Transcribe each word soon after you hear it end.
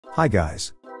Hi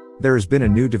guys. There has been a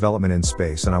new development in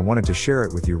space and I wanted to share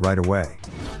it with you right away.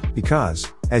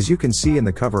 Because, as you can see in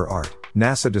the cover art,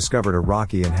 NASA discovered a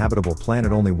rocky and habitable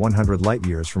planet only 100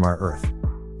 light-years from our Earth.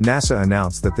 NASA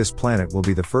announced that this planet will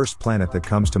be the first planet that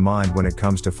comes to mind when it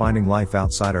comes to finding life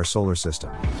outside our solar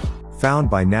system. Found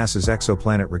by NASA's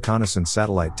Exoplanet reconnaissance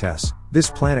satellite TESS,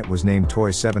 this planet was named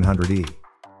TOI 700E.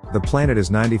 The planet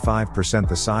is 95%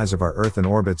 the size of our Earth and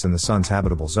orbits in the Sun's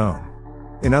habitable zone.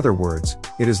 In other words,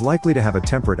 it is likely to have a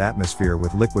temperate atmosphere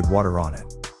with liquid water on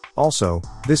it. Also,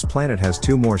 this planet has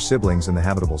two more siblings in the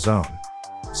habitable zone: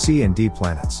 C and D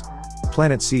planets.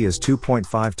 Planet C is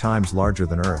 2.5 times larger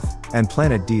than Earth, and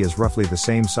Planet D is roughly the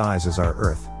same size as our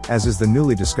Earth, as is the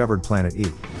newly discovered Planet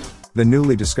E. The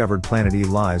newly discovered Planet E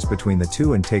lies between the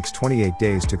two and takes 28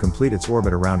 days to complete its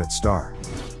orbit around its star.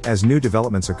 As new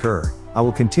developments occur, I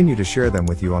will continue to share them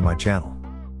with you on my channel.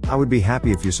 I would be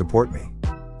happy if you support me.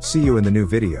 See you in the new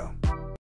video.